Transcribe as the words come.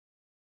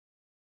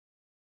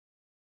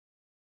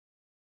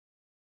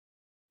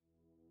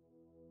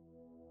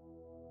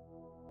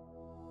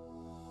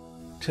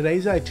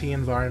Today's IT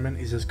environment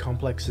is as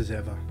complex as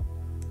ever.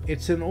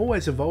 It's an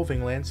always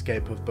evolving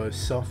landscape of both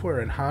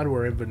software and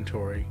hardware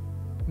inventory.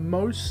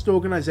 Most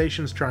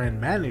organizations try and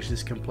manage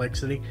this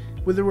complexity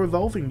with a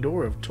revolving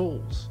door of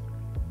tools.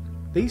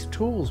 These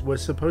tools were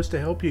supposed to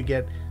help you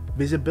get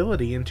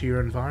visibility into your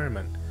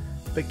environment,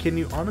 but can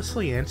you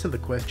honestly answer the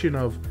question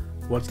of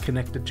what's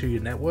connected to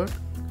your network?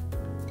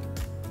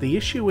 The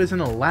issue isn't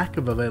a lack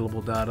of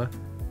available data,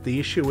 the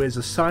issue is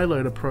a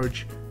siloed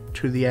approach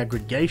to the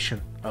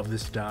aggregation of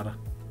this data.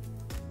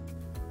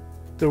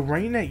 The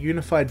Raynet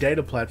Unified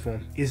Data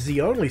Platform is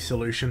the only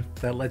solution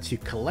that lets you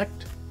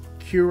collect,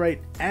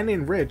 curate, and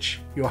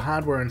enrich your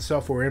hardware and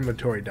software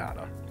inventory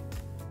data.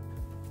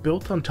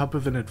 Built on top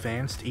of an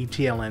advanced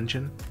ETL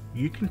engine,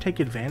 you can take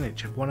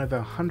advantage of one of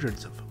our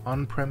hundreds of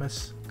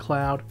on-premise,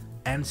 cloud,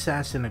 and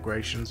SaaS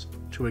integrations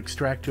to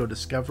extract your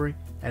discovery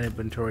and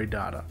inventory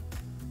data.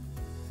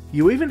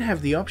 You even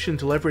have the option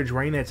to leverage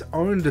Raynet's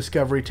own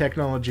discovery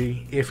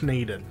technology if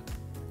needed.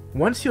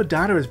 Once your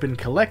data has been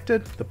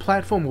collected, the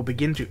platform will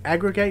begin to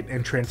aggregate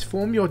and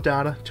transform your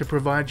data to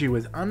provide you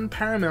with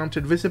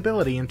unparamounted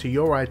visibility into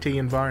your IT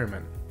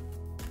environment.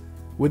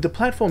 With the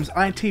platform's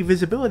IT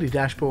visibility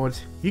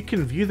dashboards, you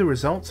can view the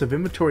results of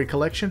inventory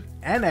collection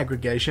and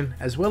aggregation,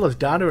 as well as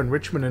data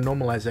enrichment and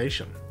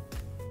normalization.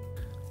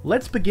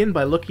 Let's begin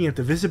by looking at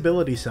the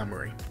visibility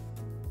summary.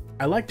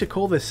 I like to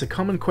call this the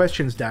Common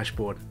Questions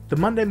dashboard, the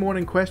Monday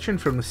morning question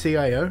from the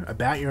CIO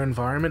about your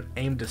environment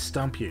aimed to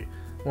stump you.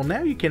 Well,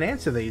 now you can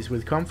answer these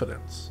with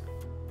confidence.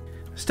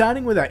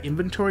 Starting with our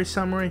inventory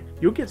summary,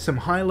 you'll get some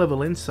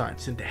high-level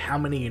insights into how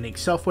many unique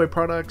software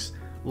products,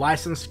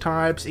 license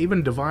types,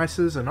 even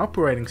devices and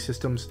operating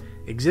systems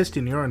exist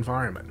in your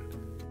environment.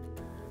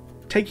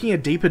 Taking a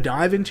deeper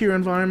dive into your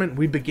environment,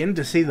 we begin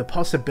to see the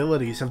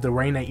possibilities of the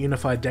Raynet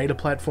Unified Data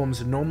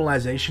Platform's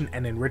normalization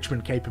and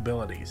enrichment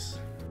capabilities.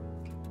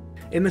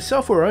 In the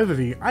software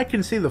overview, I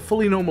can see the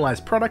fully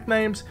normalized product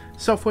names,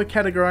 software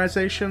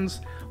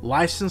categorizations,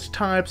 license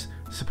types,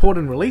 support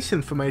and release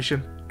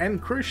information,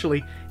 and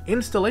crucially,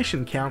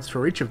 installation counts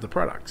for each of the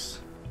products.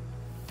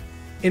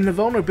 In the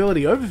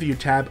Vulnerability Overview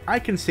tab, I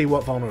can see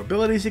what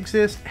vulnerabilities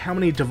exist, how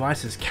many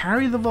devices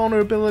carry the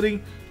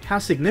vulnerability, how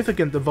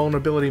significant the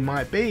vulnerability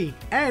might be,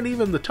 and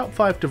even the top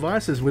 5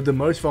 devices with the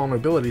most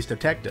vulnerabilities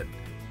detected.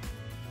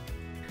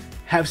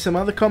 Have some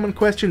other common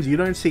questions you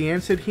don't see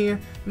answered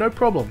here? No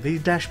problem, these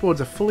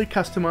dashboards are fully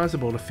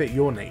customizable to fit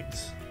your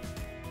needs.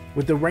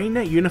 With the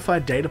Raynet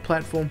Unified Data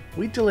Platform,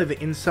 we deliver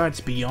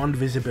insights beyond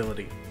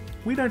visibility.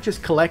 We don't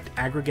just collect,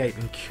 aggregate,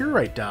 and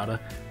curate data,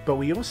 but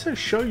we also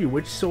show you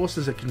which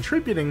sources are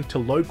contributing to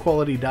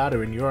low-quality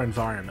data in your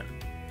environment.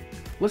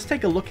 Let's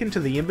take a look into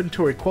the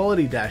Inventory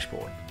Quality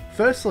dashboard.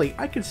 Firstly,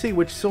 I can see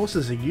which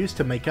sources are used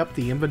to make up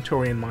the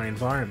inventory in my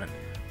environment,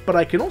 but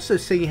I can also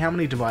see how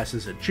many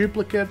devices are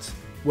duplicates,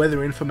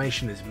 whether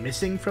information is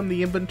missing from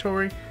the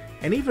inventory,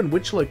 and even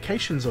which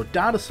locations or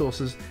data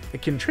sources are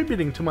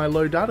contributing to my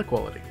low data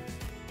quality.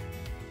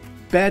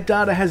 Bad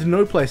data has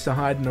no place to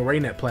hide in the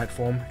Raynet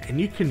platform, and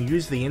you can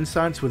use the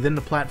insights within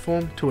the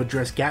platform to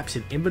address gaps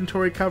in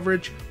inventory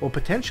coverage or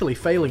potentially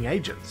failing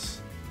agents.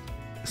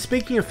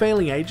 Speaking of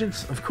failing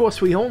agents, of course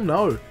we all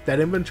know that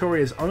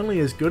inventory is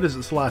only as good as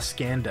its last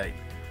scan date.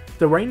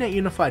 The Raynet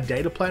Unified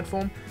Data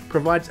Platform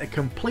provides a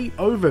complete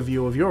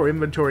overview of your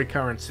inventory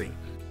currency,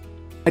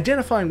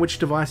 identifying which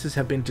devices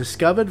have been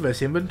discovered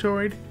versus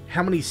inventoried,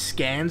 how many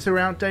scans are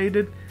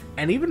outdated,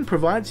 and even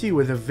provides you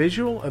with a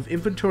visual of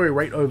inventory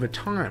rate over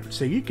time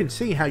so you can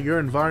see how your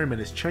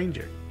environment is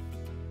changing.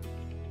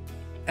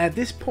 At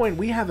this point,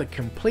 we have a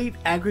complete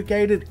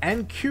aggregated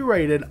and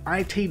curated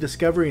IT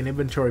discovery and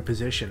inventory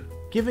position,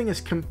 giving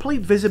us complete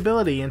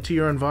visibility into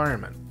your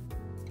environment.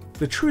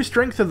 The true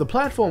strength of the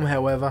platform,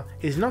 however,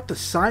 is not the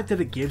sight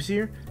that it gives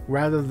you,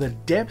 rather the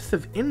depth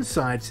of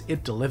insights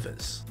it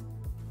delivers.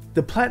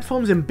 The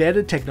platform's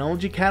embedded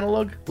technology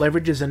catalog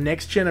leverages a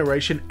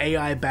next-generation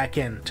AI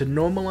backend to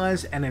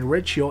normalize and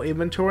enrich your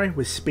inventory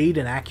with speed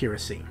and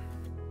accuracy.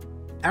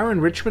 Our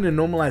enrichment and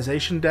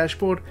normalization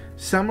dashboard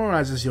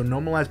summarizes your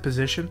normalized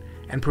position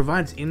and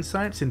provides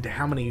insights into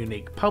how many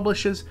unique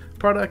publishers,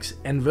 products,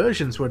 and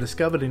versions were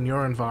discovered in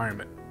your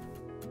environment.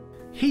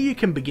 Here you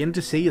can begin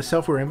to see your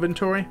software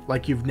inventory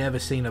like you've never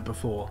seen it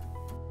before.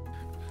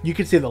 You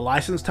can see the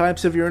license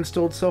types of your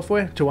installed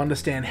software to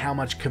understand how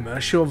much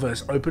commercial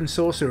versus open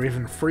source or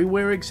even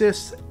freeware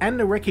exists, and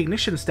the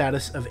recognition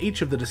status of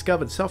each of the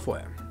discovered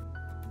software.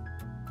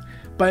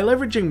 By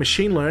leveraging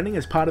machine learning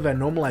as part of our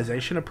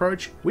normalization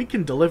approach, we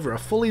can deliver a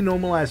fully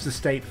normalized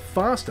estate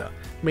faster,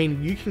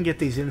 meaning you can get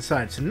these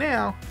insights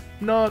now,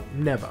 not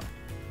never.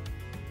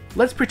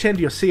 Let's pretend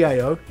your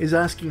CIO is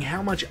asking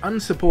how much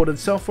unsupported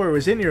software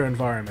is in your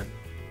environment.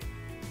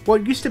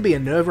 What used to be a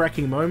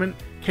nerve-wracking moment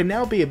can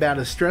now be about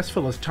as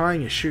stressful as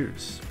tying your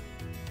shoes.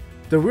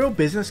 The real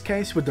business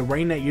case with the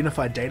Raynet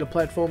Unified Data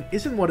Platform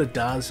isn't what it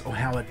does or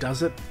how it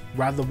does it,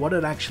 rather what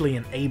it actually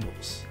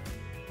enables.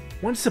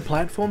 Once the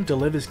platform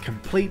delivers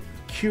complete,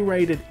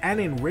 curated, and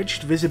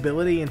enriched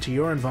visibility into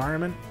your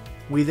environment,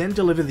 we then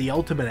deliver the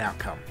ultimate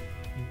outcome: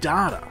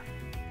 data.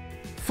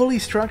 Fully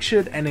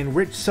structured and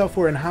enriched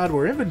software and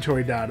hardware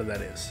inventory data,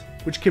 that is,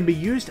 which can be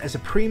used as a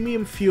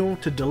premium fuel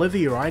to deliver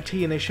your IT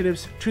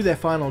initiatives to their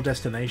final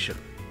destination.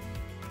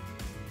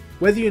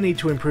 Whether you need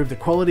to improve the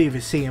quality of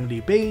your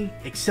CMDB,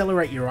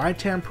 accelerate your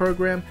ITAM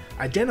program,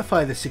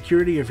 identify the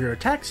security of your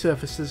attack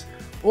surfaces,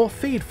 or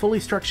feed fully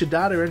structured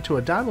data into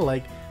a data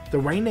lake, the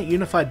Raynet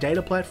Unified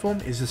Data Platform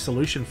is the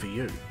solution for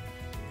you.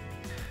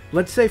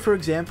 Let's say, for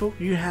example,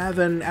 you have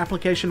an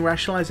application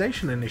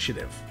rationalization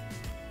initiative.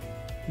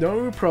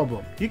 No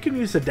problem, you can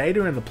use the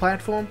data in the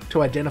platform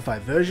to identify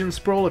version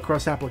sprawl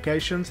across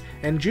applications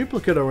and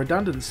duplicate or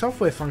redundant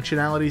software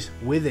functionalities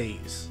with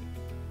ease.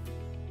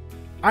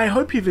 I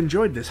hope you've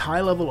enjoyed this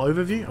high-level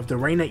overview of the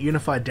Raynet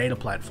Unified Data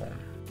Platform.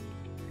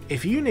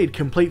 If you need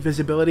complete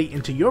visibility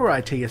into your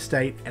IT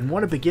estate and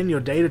want to begin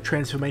your data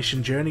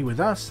transformation journey with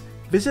us,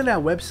 visit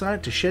our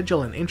website to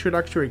schedule an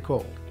introductory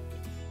call.